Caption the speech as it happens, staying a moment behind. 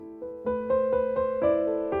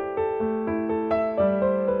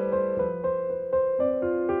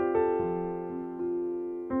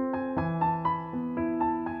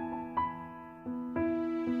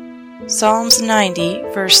Psalms 90,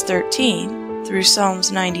 verse 13, through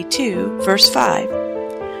Psalms 92, verse 5.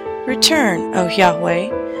 Return, O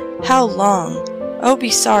Yahweh, how long? O be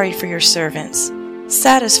sorry for your servants.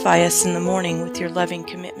 Satisfy us in the morning with your loving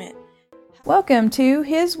commitment. Welcome to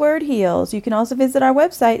His Word Heals. You can also visit our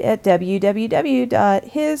website at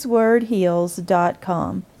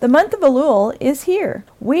www.hiswordheals.com. The month of Elul is here.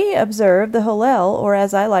 We observe the Hillel, or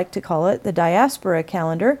as I like to call it, the diaspora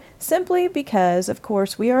calendar, simply because, of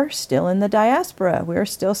course, we are still in the diaspora. We are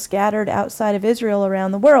still scattered outside of Israel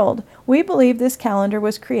around the world. We believe this calendar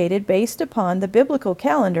was created based upon the biblical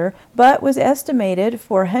calendar, but was estimated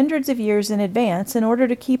for hundreds of years in advance in order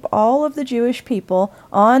to keep all of the Jewish people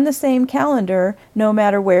on the same calendar, no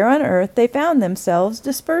matter where on earth they found themselves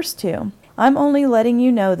dispersed to. I'm only letting you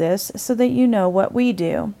know this so that you know what we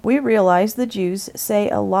do. We realize the Jews say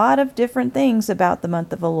a lot of different things about the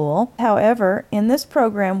month of Elul. However, in this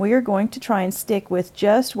program we are going to try and stick with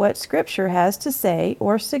just what Scripture has to say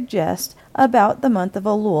or suggest about the month of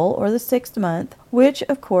Elul, or the 6th month, which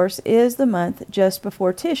of course is the month just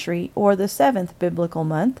before Tishri, or the 7th biblical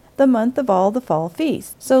month, the month of all the fall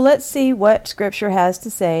feasts. So let's see what Scripture has to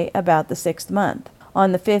say about the 6th month.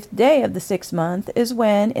 On the 5th day of the 6th month is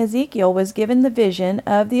when Ezekiel was given the vision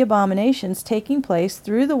of the abominations taking place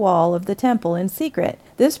through the wall of the temple in secret.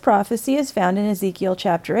 This prophecy is found in Ezekiel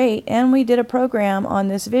chapter 8, and we did a program on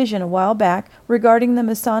this vision a while back regarding the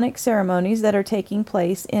Masonic ceremonies that are taking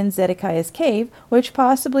place in Zedekiah's cave, which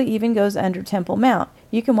possibly even goes under Temple Mount.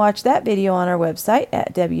 You can watch that video on our website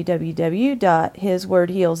at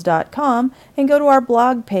www.hiswordheals.com and go to our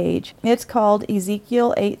blog page. It's called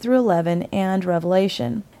Ezekiel 8 through 11 and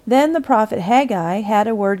Revelation. Then the prophet Haggai had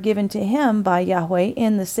a word given to him by Yahweh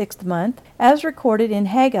in the 6th month, as recorded in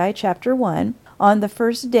Haggai chapter 1, on the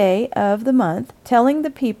first day of the month, telling the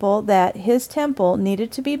people that his temple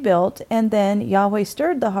needed to be built, and then Yahweh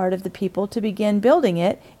stirred the heart of the people to begin building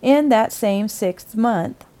it in that same 6th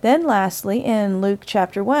month. Then lastly, in Luke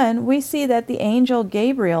chapter 1, we see that the angel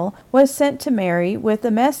Gabriel was sent to Mary with a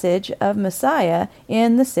message of Messiah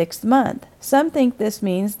in the 6th month. Some think this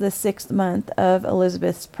means the 6th month of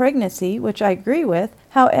Elizabeth's pregnancy, which I agree with.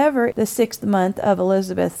 However, the 6th month of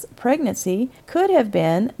Elizabeth's pregnancy could have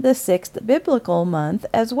been the 6th biblical month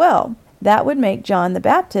as well. That would make John the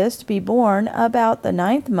Baptist be born about the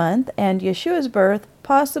 9th month, and Yeshua's birth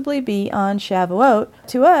possibly be on Shavuot.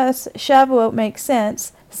 To us, Shavuot makes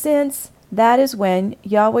sense, since that is when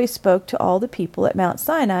Yahweh spoke to all the people at Mount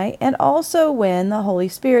Sinai, and also when the Holy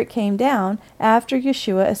Spirit came down after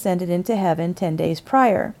Yeshua ascended into heaven 10 days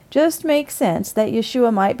prior. Just makes sense that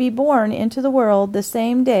Yeshua might be born into the world the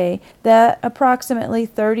same day that approximately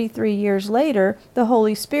 33 years later the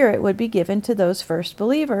Holy Spirit would be given to those first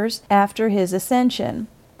believers after his ascension.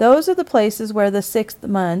 Those are the places where the 6th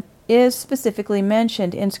month is specifically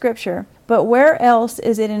mentioned in Scripture. But where else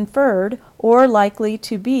is it inferred or likely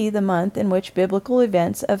to be the month in which biblical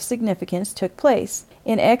events of significance took place?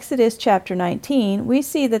 In Exodus chapter 19, we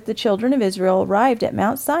see that the children of Israel arrived at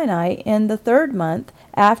Mount Sinai in the 3rd month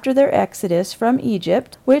after their exodus from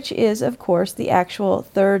Egypt, which is, of course, the actual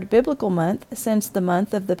 3rd biblical month, since the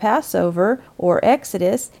month of the Passover, or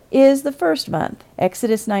Exodus, is the 1st month.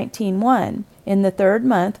 Exodus 19:1. In the 3rd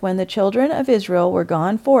month, when the children of Israel were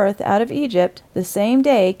gone forth out of Egypt, the same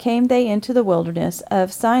day came they into the wilderness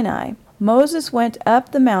of Sinai. Moses went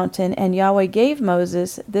up the mountain, and Yahweh gave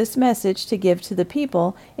Moses this message to give to the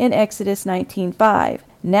people in Exodus 19:5.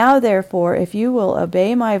 Now therefore, if you will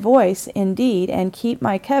obey my voice indeed, and keep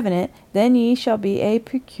my covenant, then ye shall be a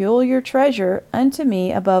peculiar treasure unto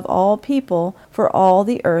me above all people, for all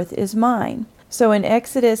the earth is mine. So in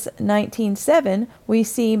Exodus 19:7, we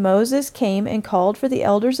see Moses came and called for the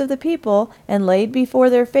elders of the people, and laid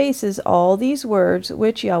before their faces all these words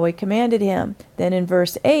which Yahweh commanded him. Then in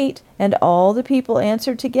verse 8, and all the people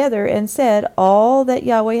answered together and said, all that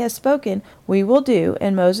Yahweh has spoken we will do.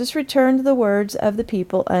 And Moses returned the words of the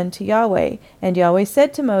people unto Yahweh. And Yahweh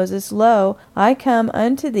said to Moses, Lo, I come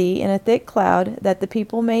unto thee in a thick cloud, that the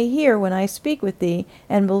people may hear when I speak with thee,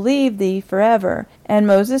 and believe thee forever. And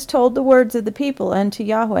Moses told the words of the people unto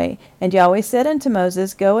Yahweh. And Yahweh said unto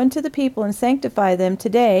Moses, Go unto the people, and sanctify them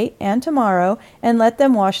today and tomorrow, and let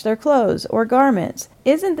them wash their clothes, or garments.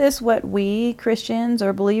 Isn't this what we, Christians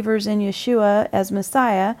or believers in Yeshua as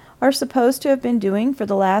Messiah, are supposed to have been doing for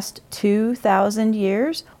the last 2,000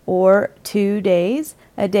 years, or 2 days?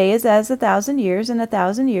 A day is as 1,000 years, and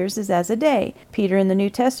 1,000 years is as a day. Peter in the New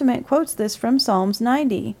Testament quotes this from Psalms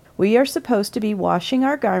 90. We are supposed to be washing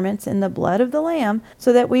our garments in the blood of the Lamb,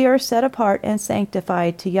 so that we are set apart and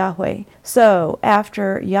sanctified to Yahweh. So,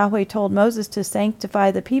 after Yahweh told Moses to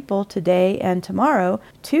sanctify the people today and tomorrow,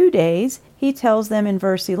 2 days, he tells them in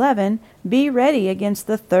verse 11, "Be ready against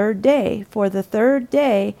the third day, for the third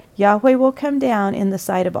day Yahweh will come down in the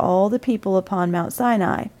sight of all the people upon Mount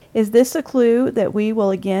Sinai." Is this a clue that we will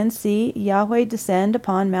again see Yahweh descend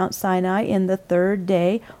upon Mount Sinai in the third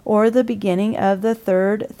day, or the beginning of the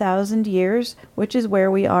 3,000 years, which is where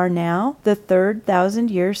we are now, the 3,000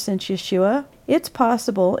 years since Yeshua? It's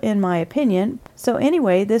possible, in my opinion. So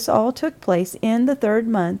anyway, this all took place in the third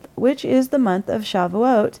month, which is the month of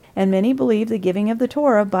Shavuot, and many believe the giving of the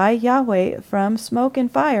Torah by Yahweh from smoke and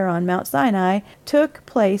fire on Mount Sinai took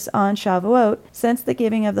place on Shavuot, since the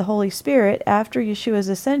giving of the Holy Spirit after Yeshua's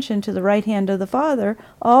ascension to the right hand of the Father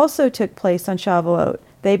also took place on Shavuot.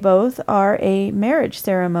 They both are a marriage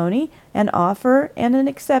ceremony, an offer and an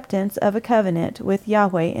acceptance of a covenant with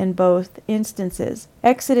Yahweh in both instances.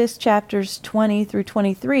 Exodus chapters 20 through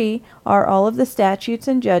 23 are all of the statutes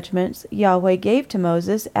and judgments Yahweh gave to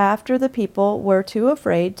Moses after the people were too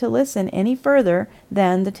afraid to listen any further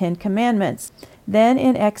than the 10 Commandments. Then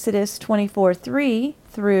in Exodus 24:3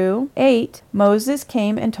 through 8, Moses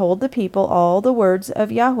came and told the people all the words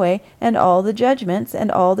of Yahweh and all the judgments,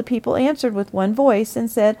 and all the people answered with one voice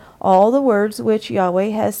and said, "All the words which Yahweh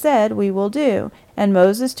has said we will do." And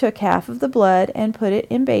Moses took half of the blood and put it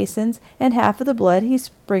in basins, and half of the blood he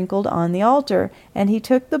sprinkled on the altar. And he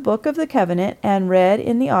took the book of the covenant and read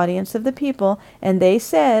in the audience of the people, and they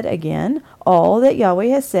said again, "All that Yahweh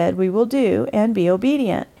has said we will do, and be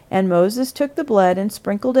obedient." And Moses took the blood and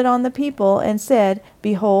sprinkled it on the people, and said,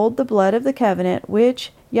 "Behold the blood of the covenant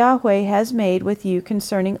which Yahweh has made with you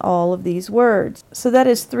concerning all of these words." So that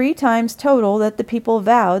is 3 times total that the people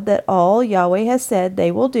vowed that all Yahweh has said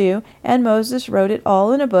they will do, and Moses wrote it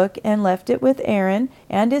all in a book and left it with Aaron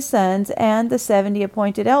and his sons and the 70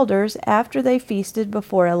 appointed elders after they feasted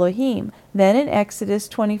before Elohim. Then in Exodus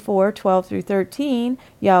 24:12 through 13,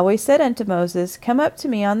 Yahweh said unto Moses, "Come up to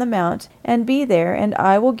me on the mount, and be there, and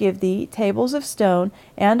I will give thee tables of stone,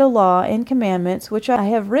 and a law and commandments, which I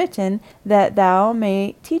have written, that thou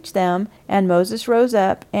may teach them." And Moses rose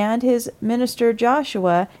up, and his minister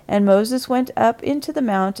Joshua, and Moses went up into the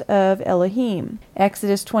mount of Elohim.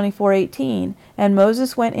 Exodus 24:18, and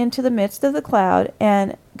Moses went into the midst of the cloud,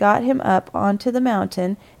 and got him up onto the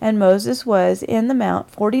mountain, and Moses was in the mount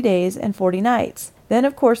 40 days and 40 nights. Then,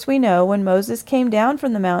 of course, we know when Moses came down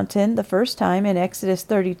from the mountain the first time in Exodus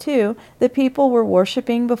 32, the people were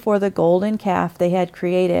worshiping before the golden calf they had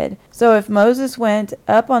created. So if Moses went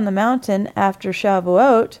up on the mountain after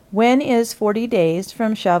Shavuot, when is 40 days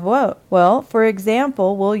from Shavuot? Well, for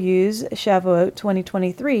example, we'll use Shavuot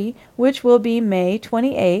 2023, which will be May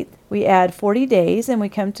 28th. We add 40 days and we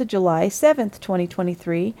come to July 7th,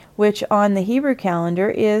 2023, which on the Hebrew calendar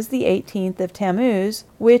is the 18th of Tammuz,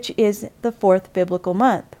 which is the 4th biblical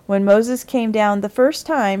month. When Moses came down the first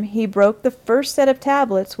time, he broke the first set of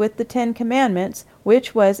tablets with the 10 Commandments,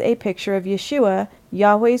 which was a picture of Yeshua,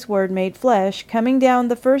 Yahweh's Word made flesh, coming down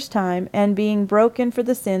the first time and being broken for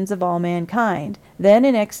the sins of all mankind. Then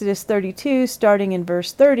in Exodus 32, starting in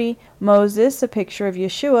verse 30, Moses, a picture of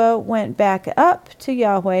Yeshua, went back up to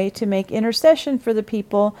Yahweh to make intercession for the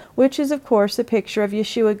people, which is of course a picture of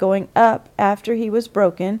Yeshua going up after he was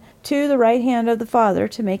broken to the right hand of the Father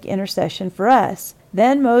to make intercession for us.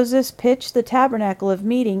 Then Moses pitched the tabernacle of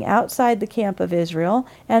meeting outside the camp of Israel,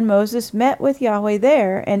 and Moses met with Yahweh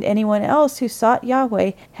there, and anyone else who sought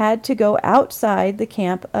Yahweh had to go outside the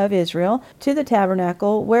camp of Israel to the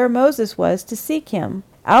tabernacle where Moses was to seek him.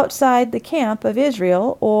 Outside the camp of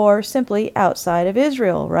Israel, or simply outside of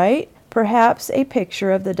Israel, right? Perhaps a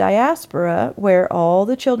picture of the diaspora where all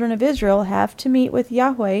the children of Israel have to meet with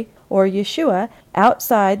Yahweh or Yeshua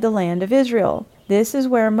outside the land of Israel. This is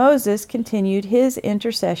where Moses continued his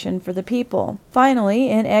intercession for the people. Finally,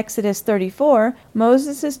 in Exodus 34,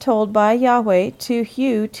 Moses is told by Yahweh to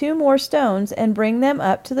hew 2 more stones and bring them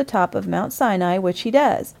up to the top of Mount Sinai, which he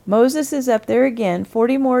does. Moses is up there again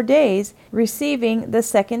 40 more days, receiving the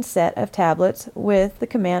second set of tablets with the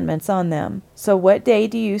commandments on them. So what day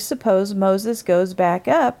do you suppose Moses goes back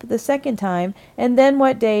up the second time, and then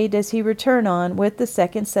what day does he return on with the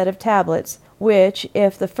second set of tablets? Which,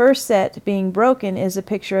 if the first set being broken is a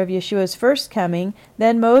picture of Yeshua's first coming,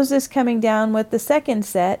 then Moses coming down with the second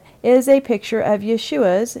set is a picture of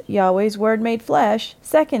Yeshua's, Yahweh's Word made flesh,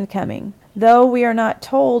 second coming. Though we are not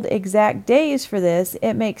told exact days for this,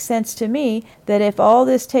 it makes sense to me that if all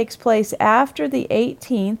this takes place after the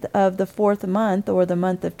 18th of the 4th month, or the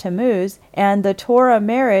month of Tammuz, and the Torah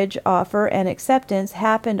marriage offer and acceptance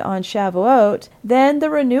happened on Shavuot, then the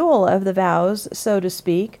renewal of the vows, so to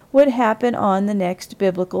speak, would happen on the next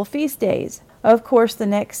biblical feast days. Of course, the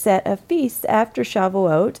next set of feasts after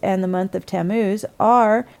Shavuot and the month of Tammuz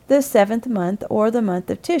are the 7th month or the month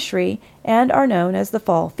of Tishri and are known as the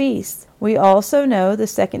fall feasts. We also know the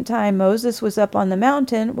second time Moses was up on the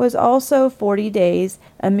mountain was also 40 days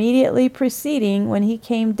immediately preceding when he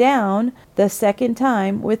came down the second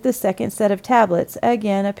time with the second set of tablets,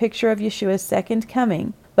 again a picture of Yeshua's second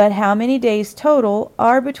coming. But how many days total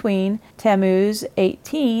are between Tammuz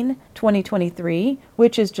 18, 2023,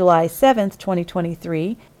 which is July 7th,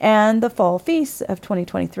 2023, and the fall feasts of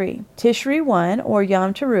 2023? Tishri 1, or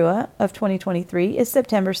Yom Teruah of 2023, is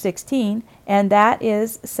September 16, and that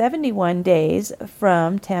is 71 days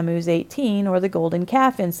from Tammuz 18, or the Golden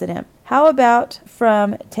Calf Incident. How about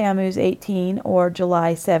from Tammuz 18, or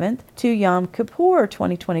July 7th, to Yom Kippur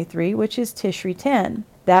 2023, which is Tishri 10?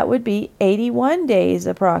 That would be 81 days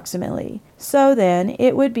approximately. So then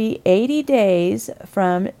it would be 80 days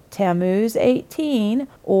from Tammuz 18,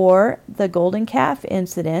 or the Golden Calf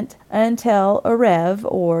Incident, until Erev,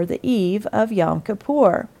 or the eve of Yom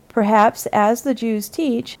Kippur. Perhaps, as the Jews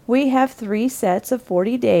teach, we have 3 sets of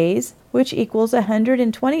 40 days, which equals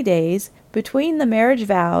 120 days, between the marriage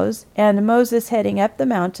vows and Moses heading up the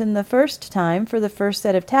mountain the first time for the first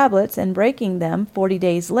set of tablets and breaking them 40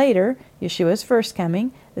 days later, Yeshua's first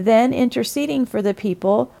coming, then interceding for the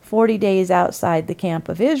people 40 days outside the camp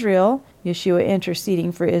of Israel, Yeshua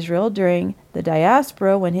interceding for Israel during the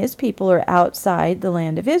diaspora when his people are outside the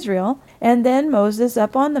land of Israel, and then Moses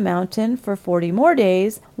up on the mountain for 40 more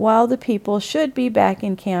days while the people should be back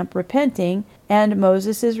in camp repenting, and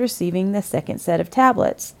Moses is receiving the second set of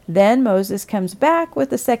tablets. Then Moses comes back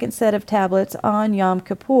with the second set of tablets on Yom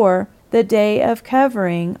Kippur, the Day of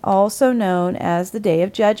Covering, also known as the Day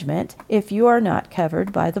of Judgment, if you are not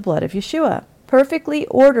covered by the blood of Yeshua. Perfectly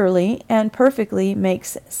orderly and perfectly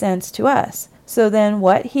makes sense to us. So then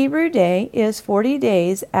what Hebrew day is 40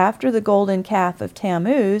 days after the Golden Calf of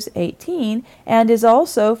Tammuz 18 and is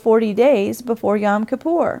also 40 days before Yom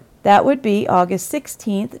Kippur? That would be August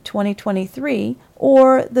 16th, 2023,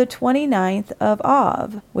 or the 29th of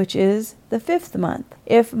Av, which is the 5th month.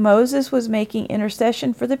 If Moses was making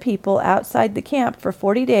intercession for the people outside the camp for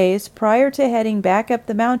 40 days prior to heading back up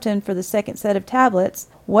the mountain for the second set of tablets,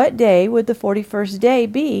 what day would the 41st day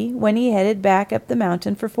be when he headed back up the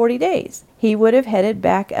mountain for 40 days? He would have headed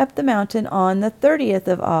back up the mountain on the 30th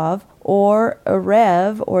of Av, or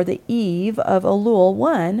Erev, or the eve of Elul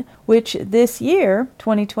 1, which this year,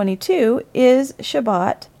 2022, is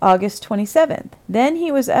Shabbat, August 27th. Then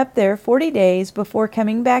he was up there 40 days before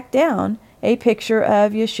coming back down, a picture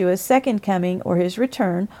of Yeshua's second coming, or his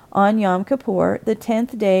return, on Yom Kippur, the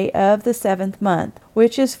 10th day of the 7th month,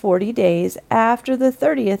 which is 40 days after the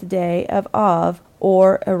 30th day of Av,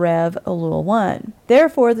 or Erev Elul 1.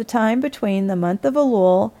 Therefore, the time between the month of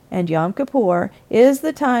Elul and Yom Kippur is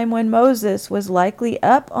the time when Moses was likely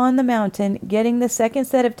up on the mountain getting the second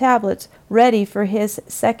set of tablets ready for his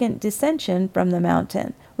second descension from the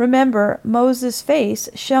mountain. Remember, Moses' face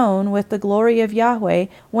shone with the glory of Yahweh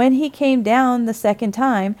when he came down the second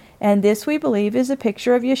time, and this we believe is a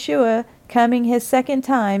picture of Yeshua coming his second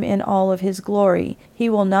time in all of his glory. He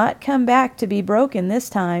will not come back to be broken this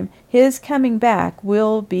time. His coming back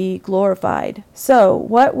will be glorified. So,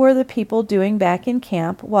 what were the people doing back in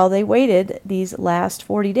camp while they waited these last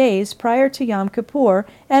 40 days prior to Yom Kippur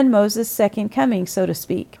and Moses' second coming, so to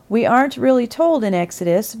speak? We aren't really told in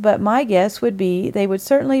Exodus, but my guess would be they would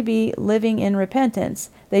certainly be living in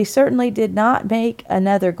repentance. They certainly did not make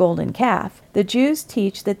another golden calf. The Jews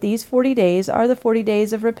teach that these 40 days are the 40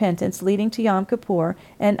 days of repentance leading to Yom Kippur,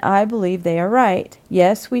 and I believe they are right.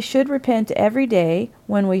 Yes, we should repent every day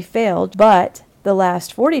when we failed, but the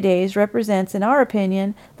last 40 days represents, in our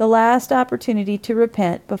opinion, the last opportunity to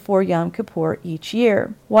repent before Yom Kippur each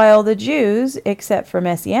year. While the Jews, except for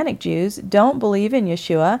Messianic Jews, don't believe in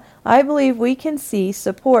Yeshua, I believe we can see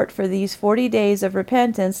support for these 40 days of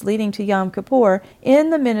repentance leading to Yom Kippur in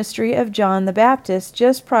the ministry of John the Baptist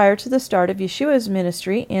just prior to the start of Yeshua's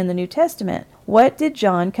ministry in the New Testament. What did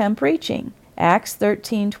John come preaching? Acts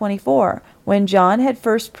 13:24. When John had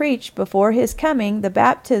first preached before his coming the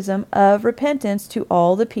baptism of repentance to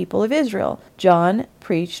all the people of Israel, John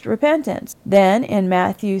preached repentance. Then in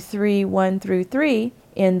Matthew 3:1-3,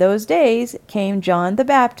 in those days came John the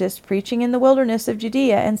Baptist preaching in the wilderness of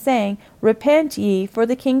Judea and saying, Repent ye, for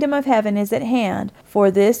the kingdom of heaven is at hand. For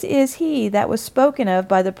this is he that was spoken of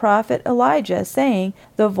by the prophet Elijah, saying,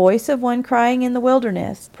 The voice of one crying in the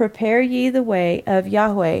wilderness, Prepare ye the way of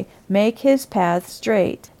Yahweh, make his path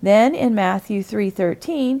straight. Then in Matthew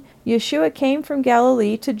 3:13, Yeshua came from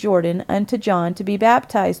Galilee to Jordan unto John to be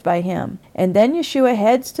baptized by him. And then Yeshua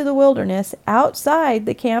heads to the wilderness outside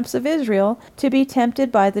the camps of Israel to be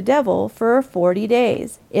tempted by the devil for 40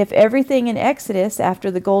 days. If everything in Exodus after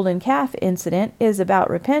the golden calf incident is about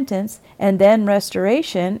repentance and then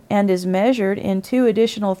restoration and is measured in 2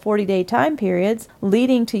 additional 40-day time periods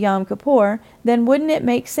leading to Yom Kippur, then wouldn't it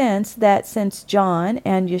make sense that since John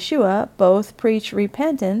and Yeshua both preach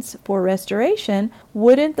repentance for restoration,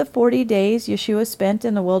 wouldn't the 40 days Yeshua spent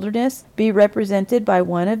in the wilderness be represented by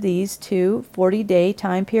one of these 2 40-day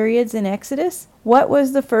time periods in Exodus? What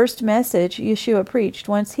was the first message Yeshua preached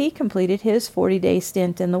once he completed his 40-day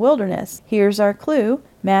stint in the wilderness? Here's our clue,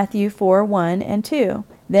 Matthew 4:1 and 2.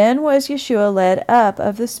 Then was Yeshua led up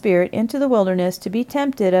of the Spirit into the wilderness to be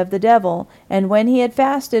tempted of the devil, and when he had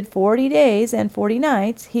fasted 40 days and 40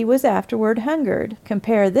 nights, he was afterward hungered.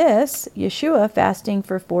 Compare this, Yeshua fasting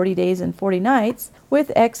for 40 days and 40 nights,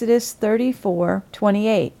 with Exodus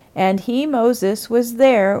 34:28. And he, Moses, was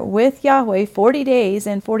there with Yahweh 40 days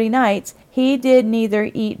and 40 nights. He did neither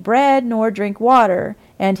eat bread nor drink water.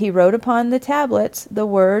 And he wrote upon the tablets the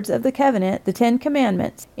words of the covenant, the 10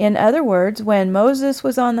 Commandments. In other words, when Moses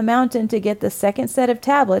was on the mountain to get the second set of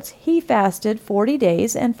tablets, he fasted 40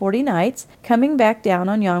 days and 40 nights, coming back down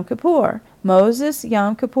on Yom Kippur. Moses'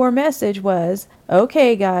 Yom Kippur message was,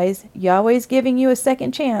 okay guys, Yahweh's giving you a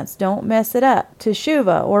second chance, don't mess it up,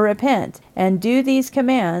 teshuvah or repent, and do these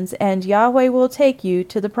commands, and Yahweh will take you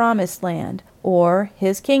to the promised land, or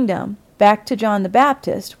his kingdom. Back to John the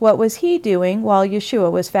Baptist, what was he doing while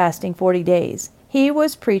Yeshua was fasting 40 days? He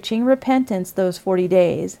was preaching repentance those 40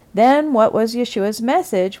 days. Then what was Yeshua's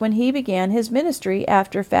message when he began his ministry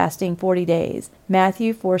after fasting 40 days?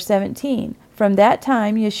 Matthew 4:17. From that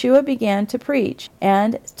time Yeshua began to preach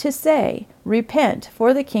and to say, Repent,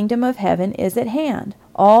 for the kingdom of heaven is at hand.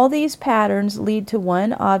 All these patterns lead to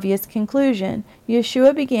one obvious conclusion.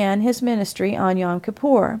 Yeshua began his ministry on Yom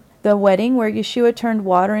Kippur. The wedding where Yeshua turned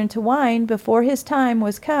water into wine before his time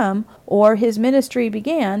was come, or his ministry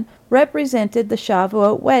began, represented the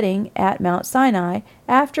Shavuot wedding at Mount Sinai,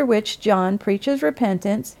 after which John preaches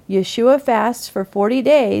repentance, Yeshua fasts for 40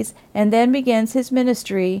 days, and then begins his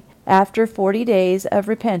ministry after 40 days of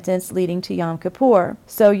repentance leading to Yom Kippur.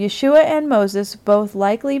 So Yeshua and Moses both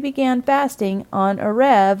likely began fasting on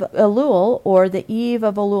Erev Elul, or the eve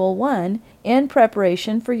of Elul 1, in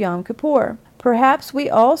preparation for Yom Kippur. Perhaps we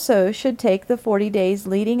also should take the 40 days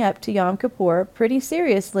leading up to Yom Kippur pretty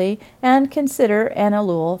seriously and consider an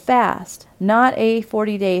Elul fast. Not a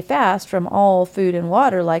 40-day fast from all food and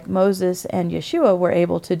water like Moses and Yeshua were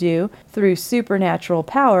able to do through supernatural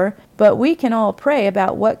power, but we can all pray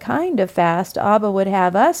about what kind of fast Abba would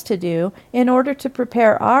have us to do in order to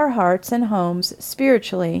prepare our hearts and homes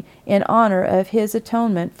spiritually in honor of his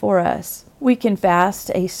atonement for us. We can fast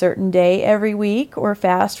a certain day every week or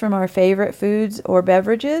fast from our favorite foods or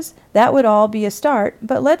beverages. That would all be a start,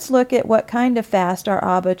 but let's look at what kind of fast our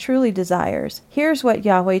Abba truly desires. Here's what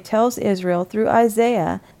Yahweh tells Israel through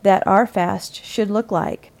Isaiah that our fast should look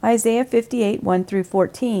like. Isaiah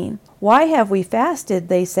 58:1-14. Why have we fasted,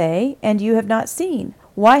 they say, and you have not seen?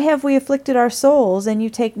 Why have we afflicted our souls, and you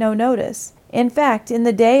take no notice? In fact, in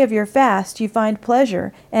the day of your fast you find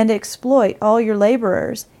pleasure, and exploit all your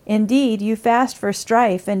laborers. Indeed, you fast for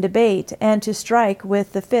strife and debate, and to strike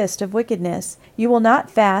with the fist of wickedness. You will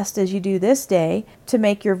not fast as you do this day, to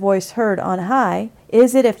make your voice heard on high.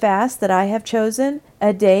 Is it a fast that I have chosen,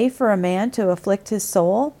 a day for a man to afflict his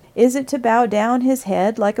soul? Is it to bow down his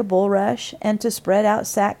head like a bulrush, and to spread out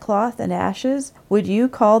sackcloth and ashes? Would you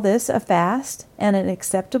call this a fast, and an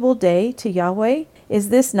acceptable day to Yahweh? Is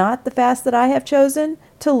this not the fast that I have chosen?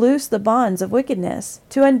 To loose the bonds of wickedness,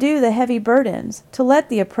 to undo the heavy burdens, to let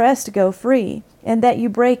the oppressed go free, and that you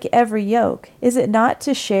break every yoke? Is it not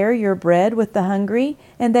to share your bread with the hungry,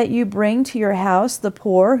 and that you bring to your house the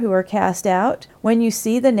poor who are cast out? When you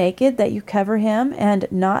see the naked, that you cover him, and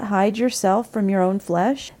not hide yourself from your own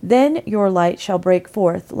flesh? Then your light shall break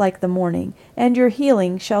forth like the morning, and your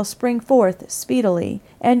healing shall spring forth speedily,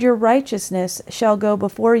 and your righteousness shall go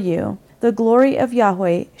before you. The glory of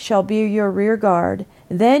Yahweh shall be your rear guard.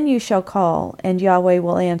 Then you shall call, and Yahweh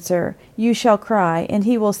will answer. You shall cry, and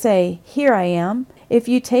he will say, Here I am. If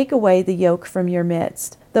you take away the yoke from your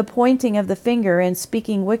midst, the pointing of the finger and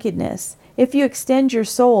speaking wickedness, if you extend your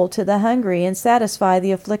soul to the hungry and satisfy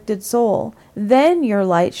the afflicted soul, then your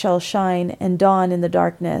light shall shine and dawn in the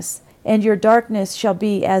darkness, and your darkness shall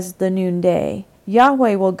be as the noonday.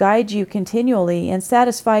 Yahweh will guide you continually and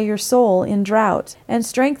satisfy your soul in drought and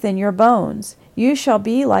strengthen your bones. You shall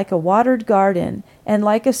be like a watered garden and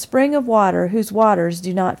like a spring of water whose waters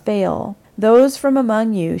do not fail. Those from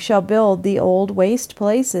among you shall build the old waste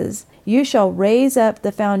places. You shall raise up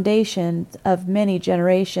the foundation of many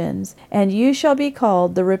generations, and you shall be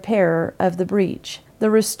called the repairer of the breach, the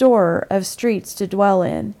restorer of streets to dwell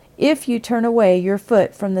in. If you turn away your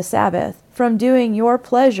foot from the Sabbath, from doing your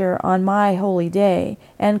pleasure on my holy day,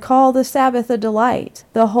 and call the Sabbath a delight,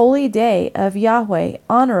 the holy day of Yahweh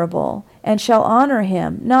honorable, and shall honor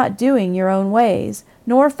him, not doing your own ways,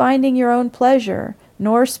 nor finding your own pleasure,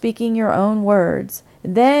 nor speaking your own words,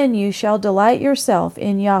 then you shall delight yourself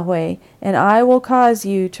in Yahweh, and I will cause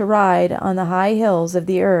you to ride on the high hills of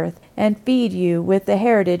the earth, and feed you with the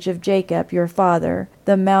heritage of Jacob your father.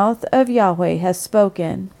 The mouth of Yahweh has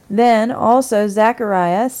spoken. Then also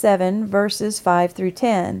Zechariah 7 verses 5 through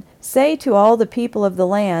 10. Say to all the people of the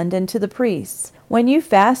land and to the priests, when you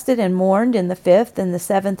fasted and mourned in the 5th and the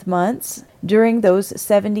 7th months, during those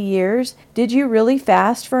 70 years, did you really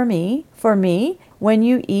fast for me? For me? When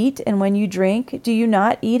you eat and when you drink, do you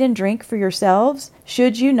not eat and drink for yourselves?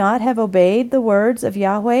 Should you not have obeyed the words of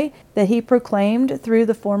Yahweh that he proclaimed through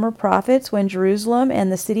the former prophets when Jerusalem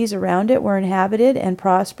and the cities around it were inhabited and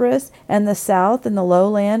prosperous, and the south and the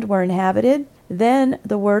lowland were inhabited? Then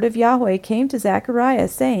the word of Yahweh came to Zechariah,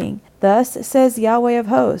 saying, Thus says Yahweh of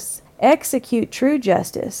hosts, execute true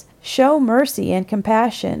justice, show mercy and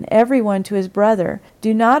compassion, everyone to his brother.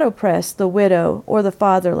 Do not oppress the widow or the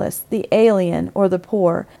fatherless, the alien or the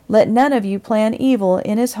poor. Let none of you plan evil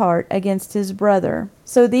in his heart against his brother.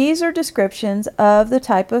 So these are descriptions of the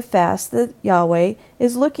type of fast that Yahweh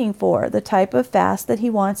is looking for, the type of fast that he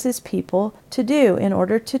wants his people to do in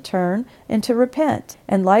order to turn and to repent.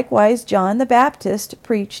 And likewise, John the Baptist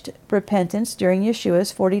preached repentance during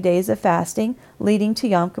Yeshua's 40 days of fasting, leading to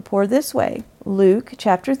Yom Kippur this way. Luke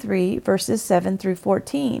chapter 3, verses 7 through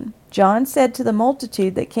 14. John said to the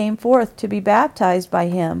multitude that came forth to be baptized by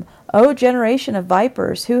him, O generation of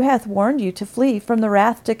vipers, who hath warned you to flee from the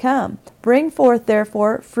wrath to come? Bring forth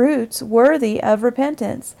therefore fruits worthy of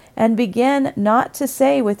repentance, and begin not to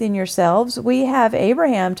say within yourselves, We have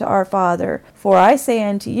Abraham to our father. For I say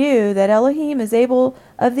unto you that Elohim is able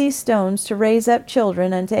of these stones to raise up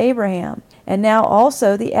children unto Abraham. And now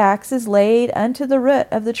also the axe is laid unto the root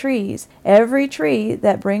of the trees. Every tree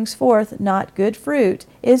that brings forth not good fruit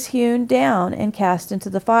is hewn down and cast into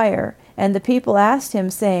the fire. And the people asked him,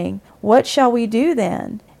 saying, What shall we do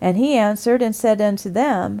then? And he answered and said unto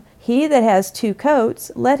them, He that has 2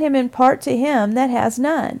 coats, let him impart to him that has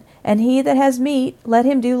none. And he that has meat, let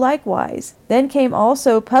him do likewise. Then came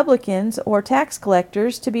also publicans or tax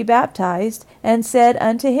collectors to be baptized, and said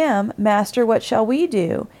unto him, Master, what shall we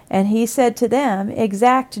do? And he said to them,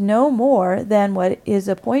 Exact no more than what is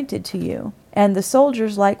appointed to you. And the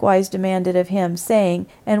soldiers likewise demanded of him, saying,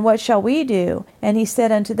 And what shall we do? And he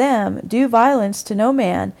said unto them, Do violence to no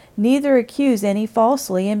man, neither accuse any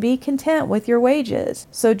falsely, and be content with your wages.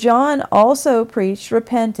 So John also preached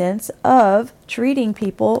repentance of treating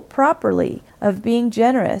people properly, of being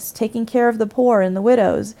generous, taking care of the poor and the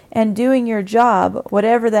widows, and doing your job,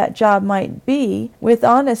 whatever that job might be, with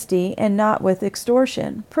honesty and not with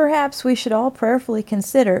extortion. Perhaps we should all prayerfully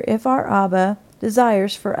consider if our Abba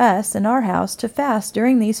desires for us and our house to fast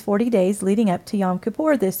during these 40 days leading up to Yom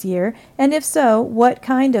Kippur this year, and if so, what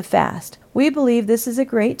kind of fast? We believe this is a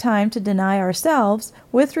great time to deny ourselves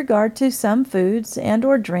with regard to some foods and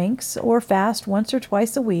or drinks, or fast once or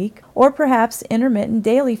twice a week, or perhaps intermittent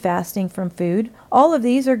daily fasting from food. All of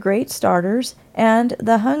these are great starters, and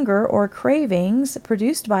the hunger or cravings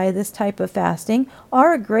produced by this type of fasting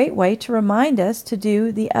are a great way to remind us to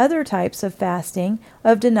do the other types of fasting,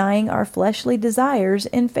 of denying our fleshly desires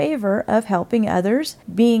in favor of helping others,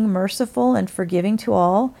 being merciful and forgiving to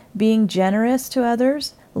all, being generous to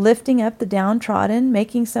others, lifting up the downtrodden,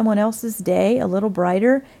 making someone else's day a little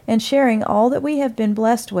brighter, and sharing all that we have been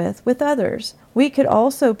blessed with others. We could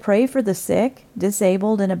also pray for the sick,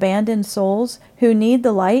 disabled, and abandoned souls who need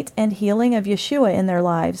the light and healing of Yeshua in their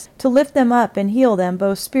lives, to lift them up and heal them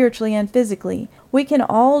both spiritually and physically. We can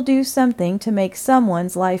all do something to make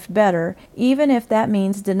someone's life better, even if that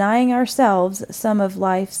means denying ourselves some of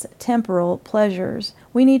life's temporal pleasures.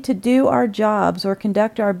 We need to do our jobs or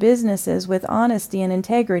conduct our businesses with honesty and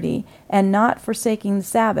integrity and not forsaking the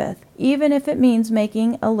Sabbath, even if it means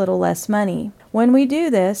making a little less money. When we do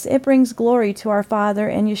this, it brings glory to our Father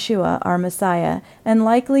and Yeshua, our Messiah, and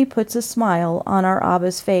likely puts a smile on our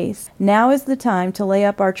Abba's face. Now is the time to lay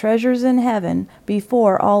up our treasures in heaven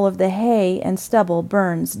before all of the hay and stubble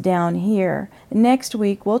burns down here. Next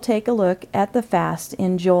week, we'll take a look at the fast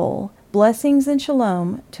in Joel. Blessings and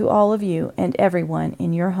shalom to all of you and everyone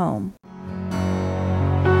in your home.